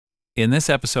In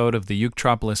this episode of the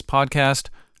Uketropolis podcast,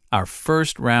 our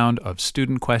first round of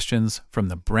student questions from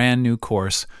the brand new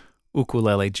course,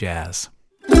 Ukulele Jazz.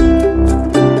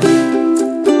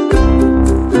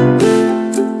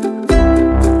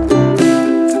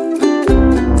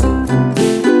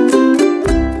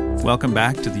 Welcome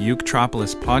back to the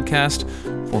Uketropolis podcast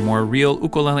for more real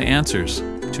ukulele answers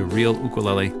to real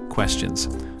ukulele questions.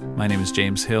 My name is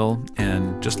James Hill,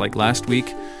 and just like last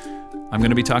week, I'm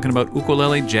going to be talking about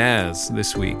ukulele jazz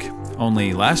this week.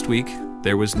 Only last week,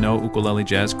 there was no ukulele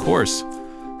jazz course.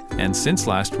 And since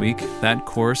last week, that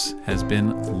course has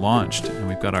been launched, and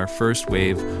we've got our first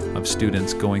wave of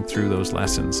students going through those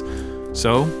lessons.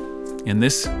 So, in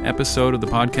this episode of the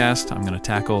podcast, I'm going to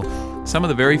tackle some of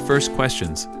the very first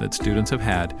questions that students have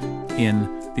had in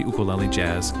the ukulele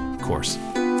jazz course.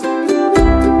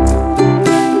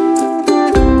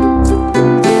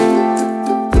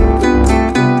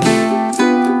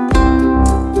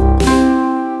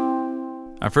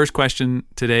 Our first question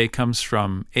today comes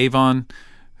from Avon,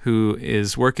 who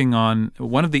is working on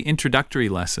one of the introductory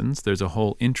lessons. There's a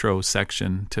whole intro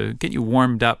section to get you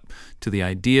warmed up to the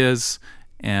ideas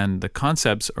and the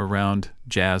concepts around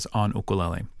jazz on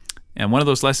ukulele. And one of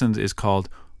those lessons is called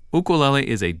Ukulele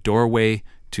is a Doorway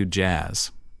to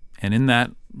Jazz. And in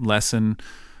that lesson,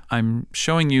 I'm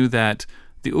showing you that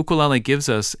the ukulele gives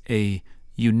us a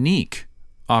unique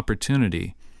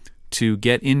opportunity to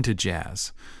get into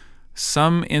jazz.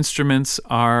 Some instruments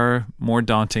are more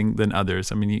daunting than others.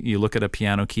 I mean, you look at a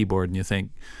piano keyboard and you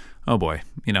think, oh boy,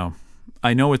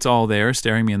 I know it's all there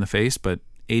staring me in the face, but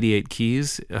 88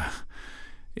 keys,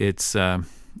 it's a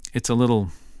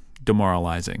little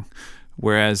demoralizing.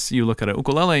 Whereas you look at a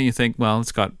ukulele and you think, well,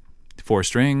 it's got 4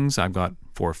 strings, I've got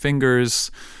 4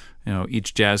 fingers,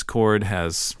 each jazz chord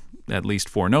has at least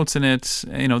 4 notes in it.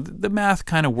 The math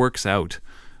kind of works out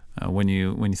when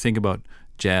you think about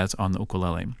jazz on the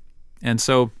ukulele. And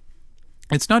so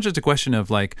it's not just a question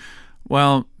of like,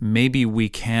 well, maybe we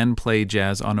can play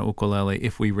jazz on a ukulele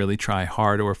if we really try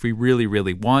hard or if we really,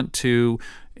 really want to.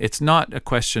 It's not a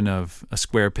question of a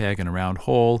square peg and a round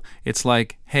hole. It's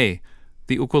like, hey,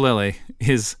 the ukulele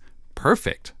is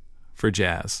perfect for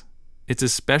jazz. It's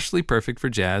especially perfect for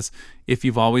jazz if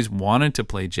you've always wanted to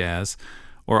play jazz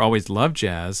or always loved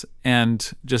jazz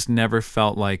and just never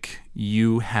felt like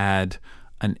you had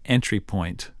an entry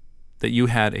point, that you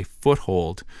had a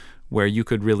foothold where you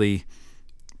could really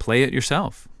play it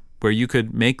yourself, where you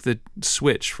could make the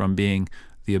switch from being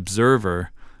the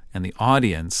observer and the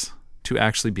audience to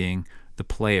actually being the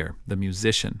player, the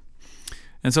musician.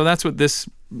 And so that's what this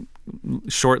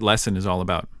short lesson is all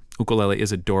about. Ukulele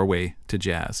is a doorway to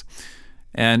jazz.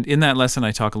 And in that lesson,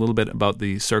 I talk a little bit about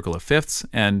the circle of fifths,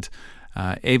 and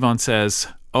Avon says,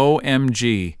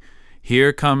 OMG,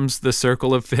 here comes the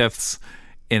circle of fifths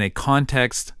in a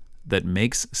context that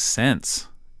makes sense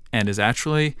and is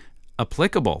actually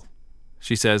applicable.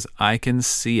 She says, I can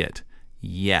see it.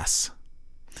 Yes.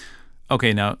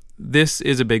 Okay, now this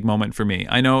is a big moment for me.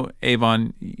 I know,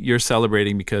 Avon, you're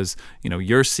celebrating because,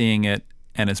 you're seeing it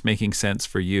and it's making sense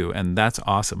for you, and that's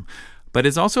awesome. But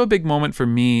it's also a big moment for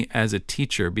me as a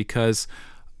teacher because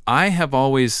I have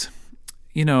always,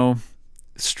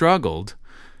 struggled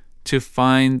to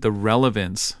find the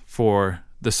relevance for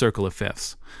the circle of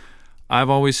fifths. I've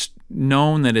always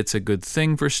known that it's a good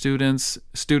thing for students.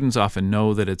 Students often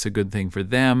know that it's a good thing for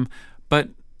them, but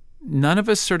none of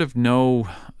us sort of know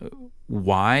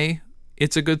why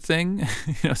it's a good thing.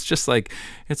 It's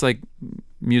like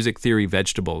music theory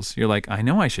vegetables. You're like, I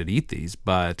know I should eat these,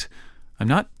 but I'm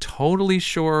not totally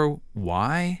sure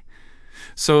why.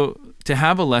 So to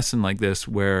have a lesson like this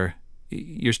where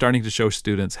you're starting to show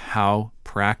students how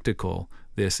practical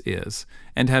this is,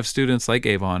 and have students like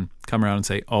Avon come around and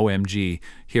say, OMG,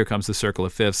 here comes the circle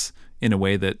of fifths in a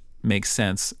way that makes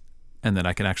sense and that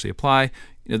I can actually apply,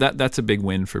 that's a big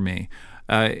win for me.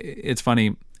 It's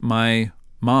funny, my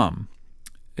mom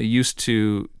used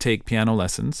to take piano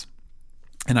lessons,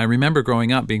 and I remember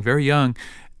growing up, being very young,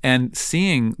 and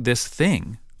seeing this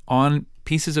thing on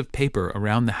pieces of paper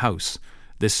around the house,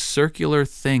 this circular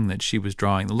thing that she was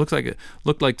drawing. It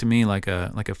looked like to me like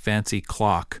a fancy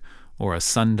clock or a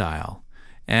sundial.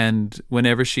 And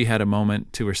whenever she had a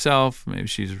moment to herself, maybe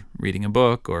she's reading a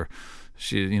book or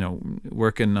she,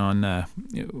 working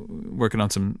on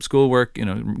some schoolwork,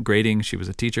 grading. She was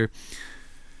a teacher.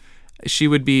 She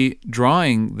would be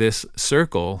drawing this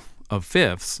circle of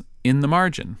fifths in the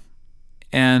margin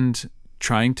and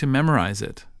trying to memorize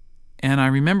it. And I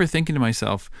remember thinking to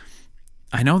myself,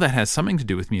 I know that has something to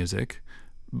do with music,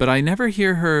 but I never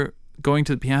hear her going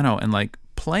to the piano and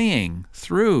playing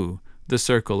through the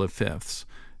circle of fifths.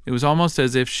 It was almost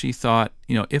as if she thought,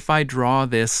 if I draw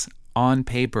this on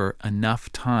paper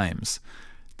enough times,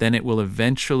 then it will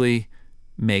eventually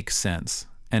make sense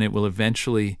and it will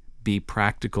eventually be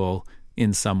practical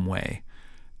in some way.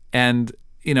 And,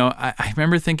 I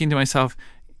remember thinking to myself,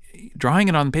 drawing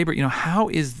it on paper, how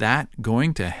is that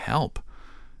going to help?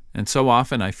 And so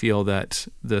often I feel that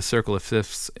the circle of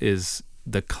fifths is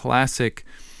the classic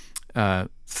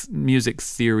music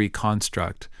theory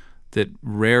construct that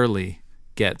rarely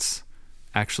gets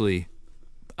actually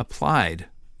applied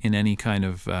in any kind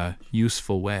of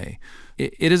useful way.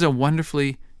 It is a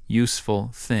wonderfully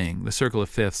useful thing. The circle of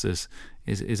fifths is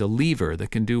a lever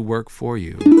that can do work for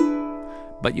you,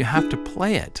 but you have to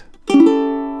play it.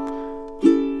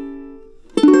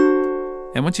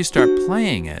 And once you start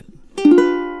playing it,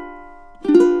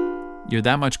 you're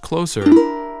that much closer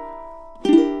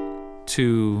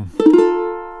to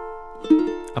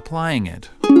applying it.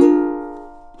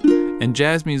 And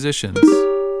jazz musicians,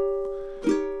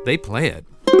 they play it.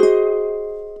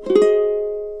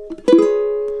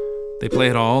 They play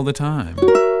it all the time.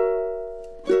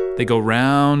 They go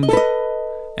round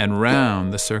and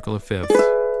round the circle of fifths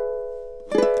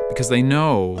because they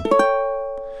know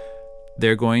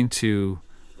they're going to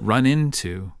run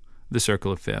into the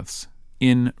circle of fifths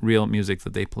in real music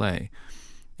that they play.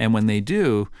 And when they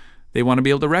do, they want to be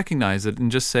able to recognize it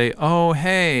and just say, oh,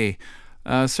 hey,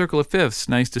 circle of fifths,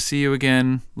 nice to see you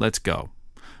again, let's go.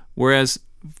 Whereas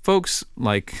folks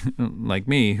like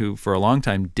me, who for a long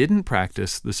time didn't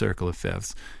practice the circle of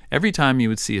fifths, every time you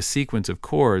would see a sequence of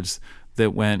chords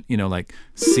that went, like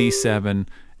C7,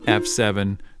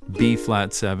 F7, B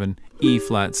flat 7, E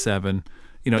flat 7,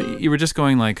 you were just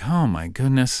going like, oh my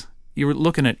goodness. You were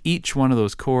looking at each one of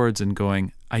those chords and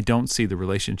going, I don't see the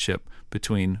relationship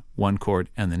between one chord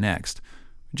and the next.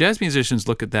 Jazz musicians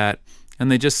look at that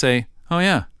and they just say, oh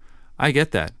yeah, I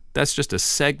get that. That's just a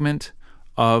segment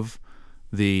of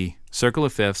the circle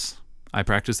of fifths. I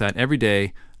practice that every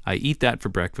day. I eat that for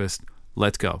breakfast.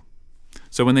 Let's go.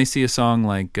 So when they see a song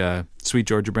like Sweet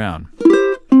Georgia Brown,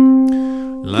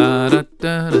 la da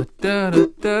da da da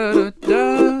da da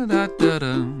da da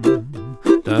da,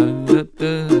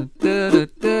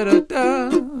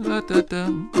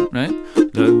 right?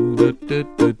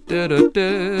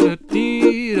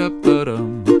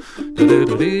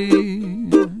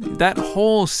 That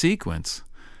whole sequence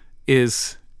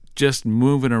is just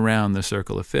moving around the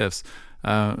circle of fifths.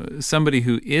 Somebody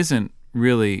who isn't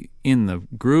really in the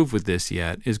groove with this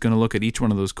yet is going to look at each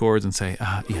one of those chords and say,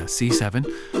 yeah,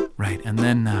 C7, right, and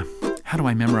then how do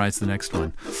I memorize the next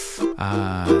one?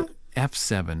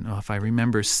 F7. Oh, if I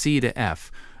remember C to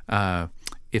F,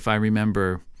 if I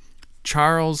remember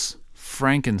Charles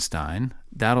Frankenstein,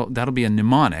 that'll be a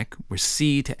mnemonic where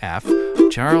C to F,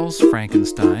 Charles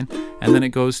Frankenstein, and then it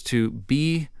goes to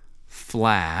B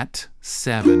flat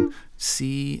 7,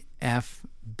 C F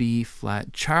B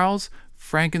flat. Charles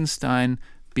Frankenstein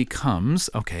becomes,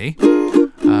 okay,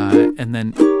 and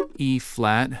then E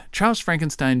flat. Charles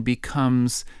Frankenstein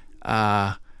becomes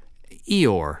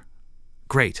Eeyore.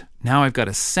 Great. Now I've got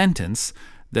a sentence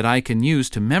that I can use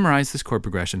to memorize this chord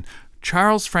progression.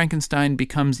 Charles Frankenstein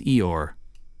becomes Eeyore.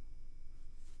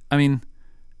 I mean,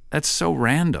 that's so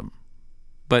random.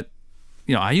 But,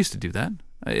 I used to do that.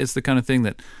 It's the kind of thing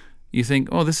that you think,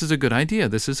 oh, this is a good idea.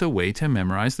 This is a way to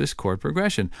memorize this chord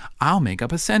progression. I'll make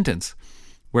up a sentence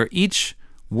where each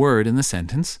word in the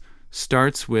sentence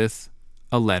starts with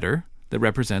a letter that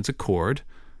represents a chord.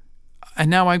 And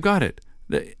now I've got it.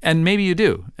 And maybe you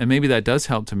do. And maybe that does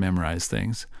help to memorize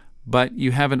things. But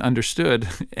you haven't understood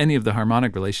any of the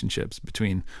harmonic relationships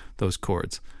between those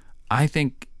chords. I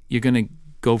think you're going to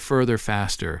go further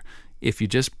faster if you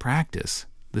just practice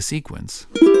the sequence.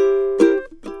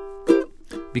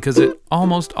 Because it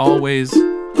almost always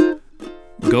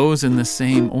goes in the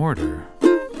same order.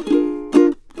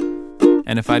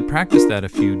 And if I'd practiced that a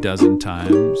few dozen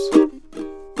times,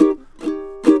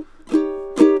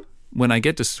 when I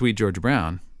get to Sweet Georgia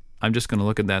Brown, I'm just going to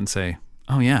look at that and say,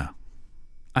 oh yeah,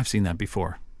 I've seen that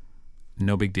before.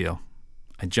 No big deal.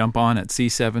 I jump on at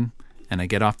C7 and I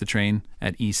get off the train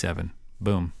at E7.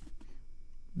 Boom.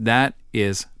 That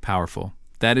is powerful.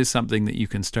 That is something that you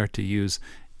can start to use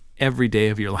every day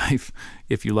of your life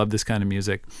if you love this kind of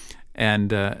music. And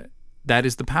that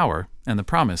is the power and the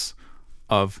promise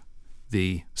of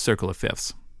the circle of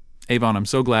fifths. Avon, I'm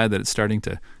so glad that it's starting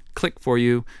to click for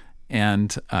you,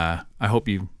 and I hope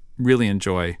you really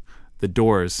enjoy the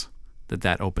doors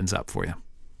that opens up for you.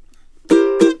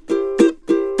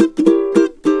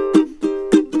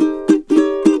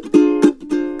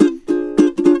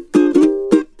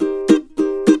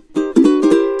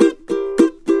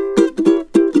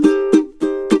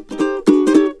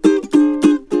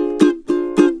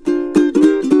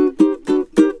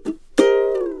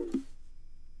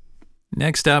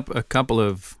 Next up, a couple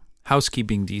of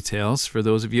housekeeping details for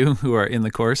those of you who are in the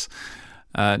course.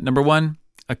 Number one,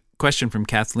 a question from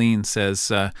Kathleen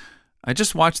says, I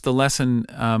just watched the lesson,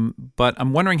 but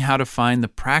I'm wondering how to find the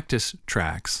practice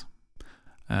tracks.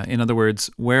 In other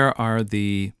words, where are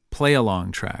the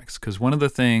play-along tracks? Because one of the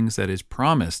things that is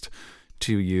promised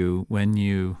to you when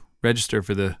you register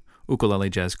for the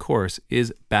Ukulele Jazz course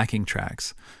is backing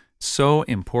tracks. So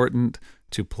important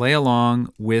to play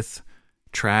along with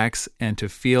tracks and to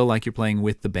feel like you're playing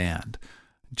with the band.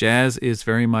 Jazz is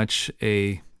very much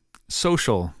a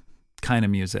social kind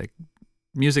of music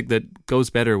that goes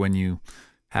better when you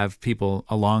have people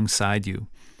alongside you,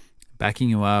 backing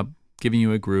you up, giving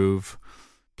you a groove,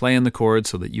 playing the chords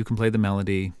so that you can play the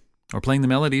melody, or playing the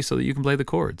melody so that you can play the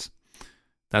chords.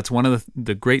 That's one of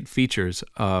the great features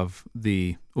of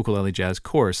the Ukulele Jazz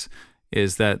course,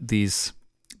 is that these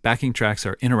backing tracks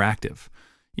are interactive.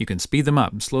 You can speed them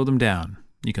up and slow them down.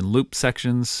 You can loop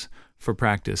sections for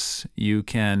practice. You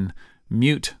can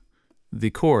mute the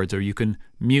chords, or you can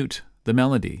mute the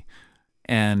melody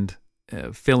and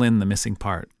fill in the missing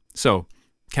part. So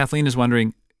Kathleen is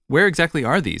wondering, where exactly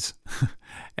are these?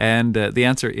 And the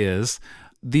answer is,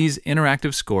 these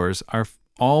interactive scores are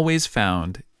always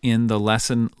found in the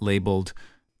lesson labeled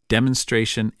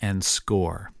demonstration and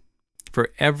score.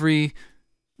 For every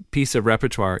piece of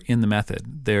repertoire in the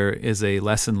method, there is a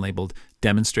lesson labeled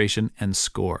demonstration and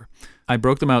score. I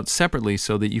broke them out separately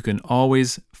so that you can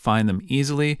always find them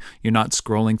easily. You're not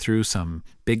scrolling through some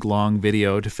big long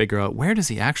video to figure out where does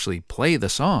he actually play the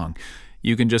song.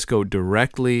 You can just go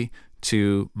directly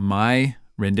to my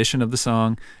rendition of the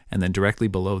song, and then directly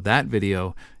below that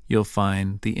video, you'll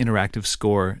find the interactive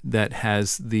score that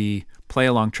has the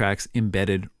play-along tracks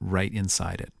embedded right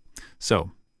inside it. So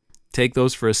take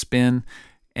those for a spin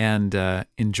and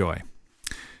enjoy.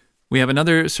 We have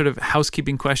another sort of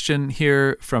housekeeping question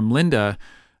here from Linda,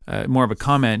 more of a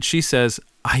comment. She says,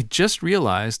 I just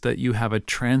realized that you have a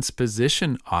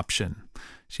transposition option.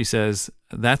 She says,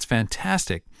 that's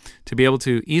fantastic, to be able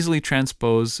to easily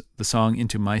transpose the song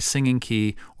into my singing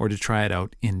key or to try it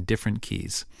out in different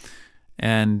keys.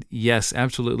 And yes,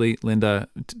 absolutely, Linda,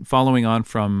 following on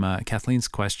from Kathleen's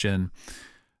question,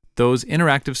 those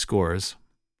interactive scores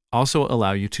also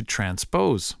allow you to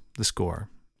transpose the score.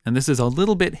 And this is a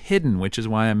little bit hidden, which is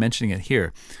why I'm mentioning it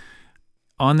here.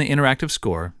 On the interactive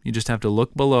score, you just have to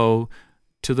look below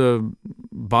to the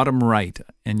bottom right,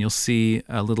 and you'll see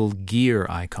a little gear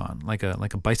icon, like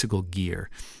a bicycle gear.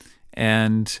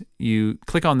 And you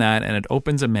click on that, and it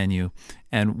opens a menu.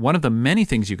 And one of the many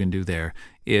things you can do there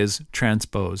is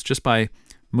transpose, just by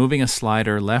moving a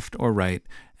slider left or right,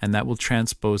 and that will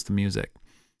transpose the music.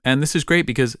 And this is great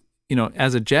because, you know,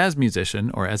 as a jazz musician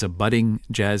or as a budding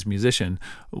jazz musician,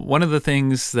 one of the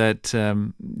things that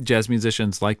jazz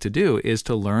musicians like to do is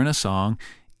to learn a song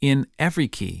in every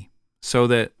key, so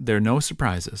that there are no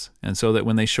surprises, and so that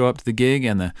when they show up to the gig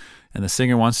and the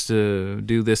singer wants to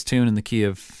do this tune in the key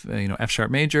of F sharp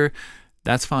major,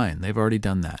 that's fine. They've already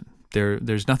done that.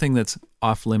 There's nothing that's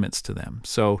off limits to them.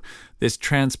 So this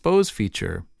transpose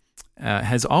feature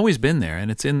has always been there,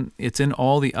 and it's in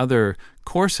all the other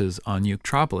courses on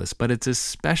Uketropolis, but it's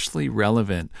especially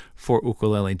relevant for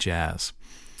ukulele jazz.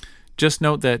 Just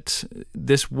note that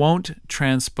this won't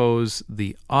transpose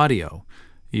the audio.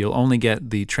 You'll only get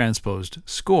the transposed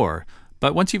score.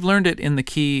 But once you've learned it in the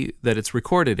key that it's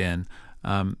recorded in,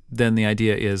 then the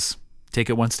idea is take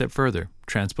it one step further,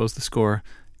 transpose the score,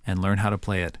 and learn how to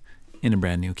play it in a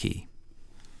brand new key.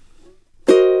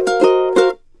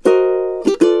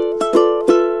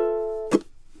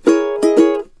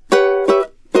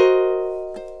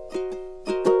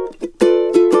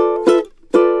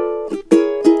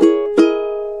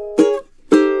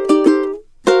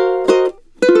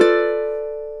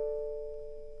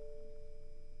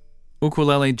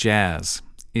 Ukulele Jazz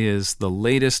is the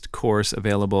latest course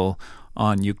available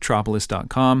on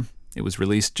uketropolis.com. It was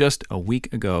released just a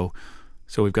week ago.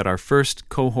 So we've got our first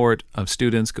cohort of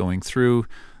students going through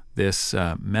this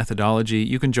methodology.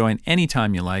 You can join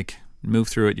anytime you like, move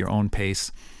through at your own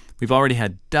pace. We've already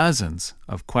had dozens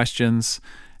of questions,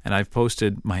 and I've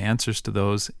posted my answers to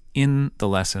those in the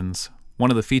lessons. One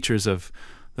of the features of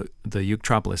the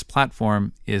Uketropolis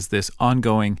platform is this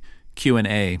ongoing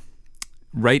Q&A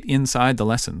right inside the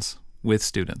lessons with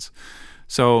students.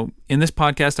 So in this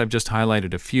podcast, I've just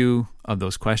highlighted a few of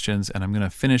those questions, and I'm going to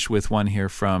finish with one here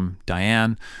from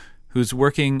Diane, who's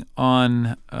working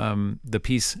on the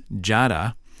piece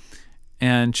Jada,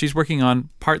 and she's working on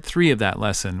part 3 of that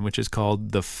lesson, which is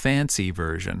called the fancy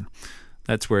version.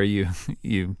 That's where you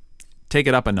take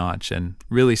it up a notch and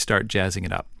really start jazzing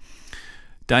it up.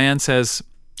 Diane says,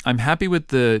 I'm happy with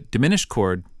the diminished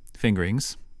chord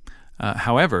fingerings.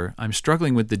 However, I'm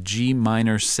struggling with the G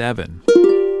minor 7,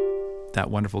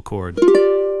 that wonderful chord.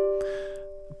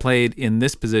 Played in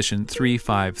this position, 3,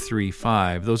 5, 3,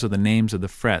 5. Those are the names of the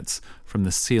frets from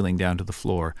the ceiling down to the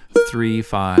floor. 3,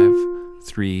 5,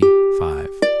 3, 5.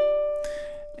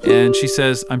 And she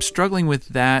says, I'm struggling with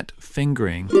that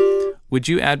fingering. Would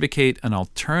you advocate an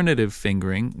alternative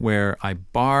fingering where I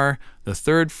bar the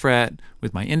 3rd fret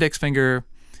with my index finger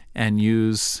and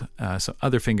use some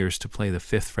other fingers to play the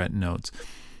 5th fret notes?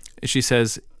 She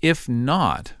says, if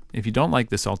not, if you don't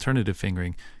like this alternative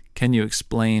fingering, can you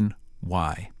explain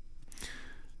why?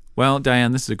 Well,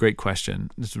 Diane, this is a great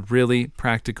question. This is a really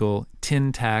practical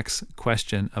tin tacks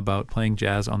question about playing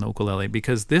jazz on the ukulele,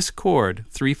 because this chord,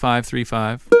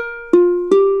 3-5-3-5,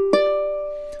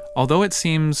 although it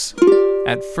seems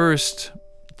at first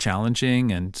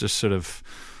challenging and just sort of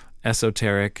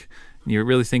esoteric, you're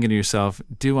really thinking to yourself,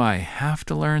 do I have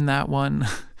to learn that one?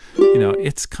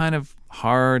 It's kind of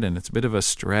hard and it's a bit of a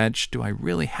stretch. Do I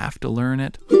really have to learn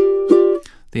it?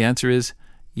 The answer is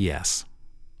yes.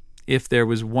 If there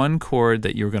was one chord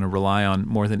that you're going to rely on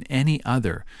more than any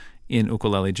other in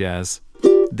ukulele jazz,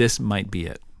 this might be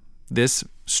it. This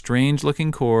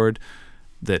strange-looking chord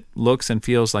that looks and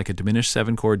feels like a diminished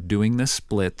 7 chord doing the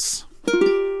splits.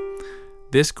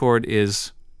 This chord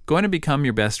is going to become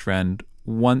your best friend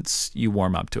once you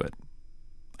warm up to it.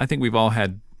 I think we've all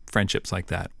had friendships like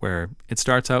that, where it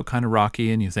starts out kind of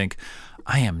rocky and you think,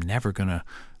 I am never going to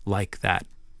like that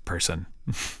person.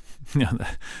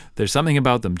 There's something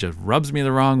about them just rubs me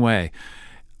the wrong way.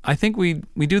 I think we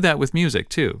do that with music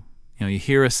too. You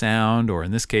hear a sound, or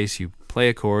in this case, you play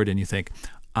a chord and you think,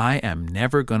 I am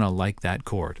never going to like that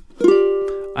chord.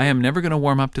 I am never going to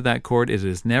warm up to that chord. It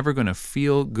is never going to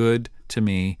feel good to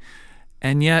me.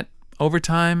 And yet, over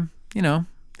time, the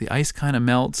ice kind of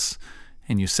melts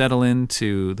and you settle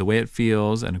into the way it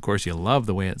feels. And of course, you love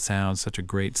the way it sounds. Such a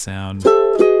great sound.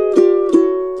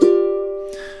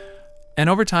 And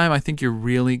over time, I think you're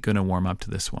really going to warm up to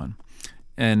this one.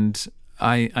 And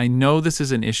I know this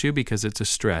is an issue because it's a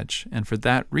stretch. And for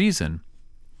that reason,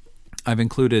 I've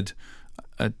included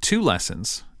 2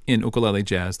 lessons in ukulele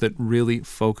jazz that really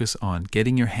focus on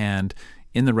getting your hand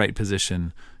in the right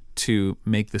position to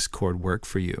make this chord work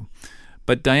for you.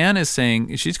 But Diane is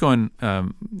saying, she's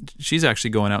actually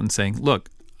going out and saying, look,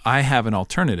 I have an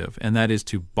alternative, and that is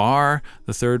to bar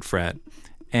the 3rd fret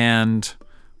and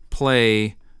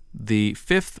play the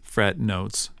 5th fret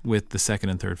notes with the 2nd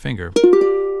and 3rd finger.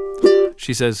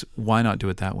 She says, why not do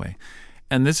it that way?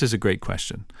 And this is a great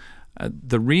question.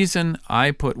 The reason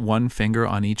I put one finger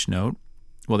on each note,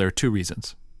 well, there are 2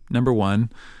 reasons. Number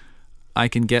 1, I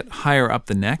can get higher up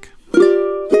the neck.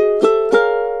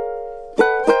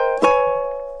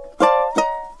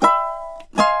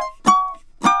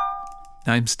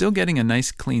 Now, I'm still getting a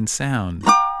nice clean sound.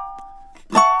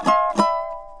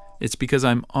 It's because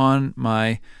I'm on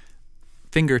my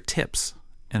fingertips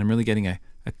and I'm really getting a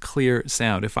clear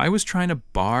sound. If I was trying to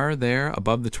bar there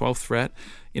above the 12th fret,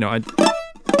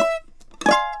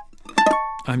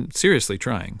 I'm seriously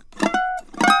trying.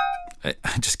 I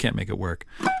just can't make it work.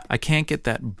 I can't get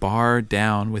that bar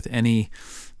down with any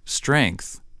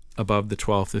strength above the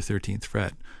 12th or 13th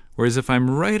fret. Whereas if I'm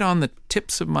right on the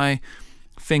tips of my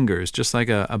fingers, just like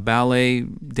a ballet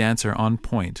dancer on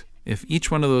point, if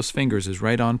each one of those fingers is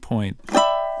right on point,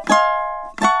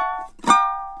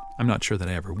 I'm not sure that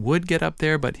I ever would get up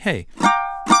there, but hey,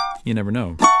 you never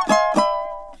know.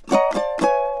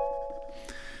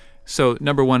 So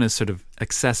number 1 is sort of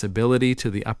accessibility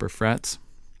to the upper frets.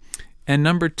 And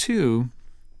number 2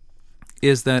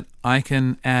 is that I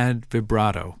can add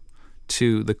vibrato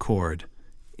to the chord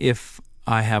if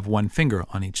I have one finger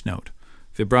on each note.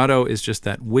 Vibrato is just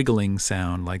that wiggling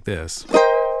sound like this.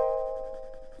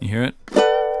 You hear it?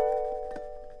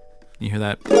 You hear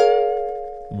that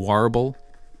warble?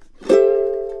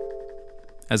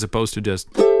 As opposed to just,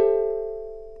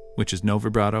 which is no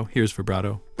vibrato. Here's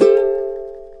vibrato.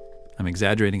 I'm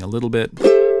exaggerating a little bit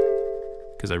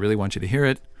because I really want you to hear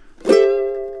it.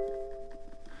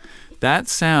 That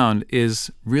sound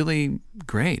is really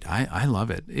great. I love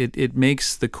it. It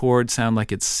makes the chord sound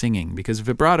like it's singing, because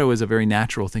vibrato is a very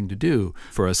natural thing to do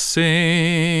for a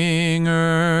singer,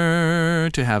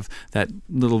 to have that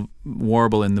little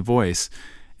warble in the voice.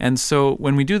 And so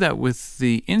when we do that with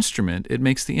the instrument, it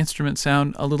makes the instrument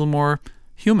sound a little more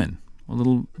human, a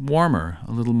little warmer,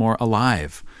 a little more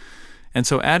alive. And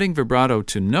so adding vibrato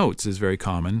to notes is very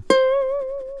common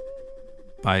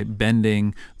by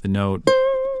bending the note.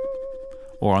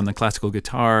 Or on the classical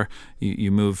guitar,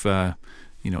 you move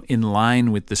in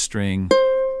line with the string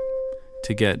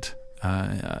to get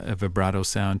a vibrato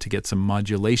sound, to get some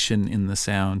modulation in the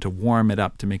sound, to warm it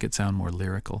up, to make it sound more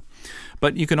lyrical.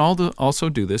 But you can also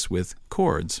do this with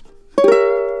chords.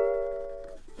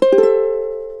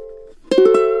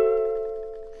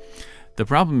 The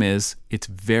problem is it's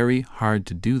very hard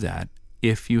to do that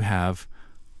if you have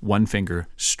one finger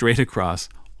straight across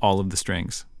all of the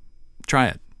strings. Try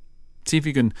it. See if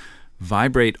you can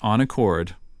vibrate on a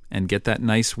chord and get that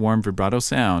nice warm vibrato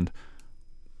sound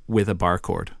with a bar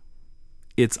chord.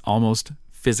 It's almost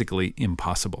physically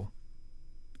impossible.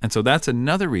 And so that's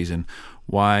another reason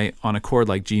why on a chord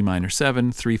like G minor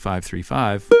 7,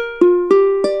 3-5-3-5,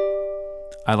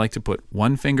 I like to put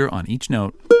one finger on each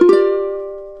note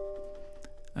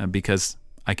because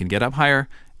I can get up higher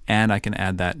and I can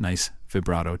add that nice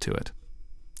vibrato to it.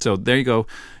 So there you go,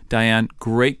 Diane.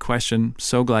 Great question.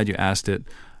 So glad you asked it.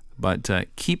 But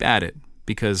keep at it,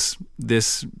 because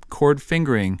this chord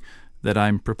fingering that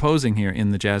I'm proposing here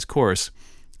in the jazz course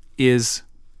is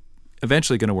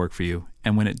eventually going to work for you.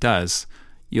 And when it does,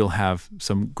 you'll have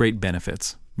some great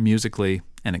benefits musically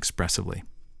and expressively.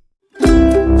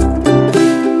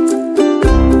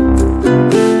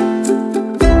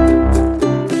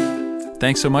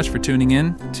 Thanks so much for tuning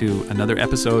in to another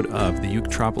episode of the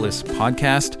Uketropolis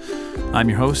podcast. I'm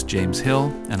your host, James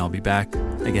Hill, and I'll be back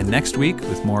again next week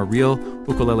with more real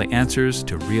ukulele answers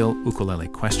to real ukulele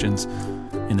questions.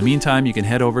 In the meantime, you can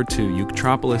head over to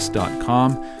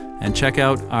uketropolis.com and check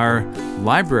out our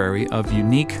library of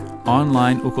unique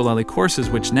online ukulele courses,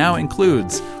 which now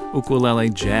includes Ukulele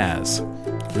Jazz,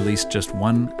 released just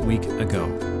 1 week ago.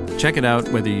 Check it out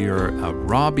whether you're a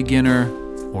raw beginner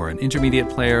or an intermediate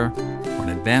player or an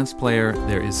advanced player.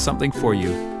 There is something for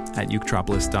you at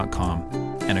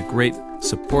uketropolis.com and a great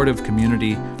supportive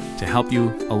community to help you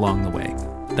along the way.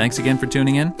 Thanks again for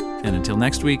tuning in, and until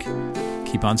next week,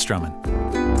 keep on strumming.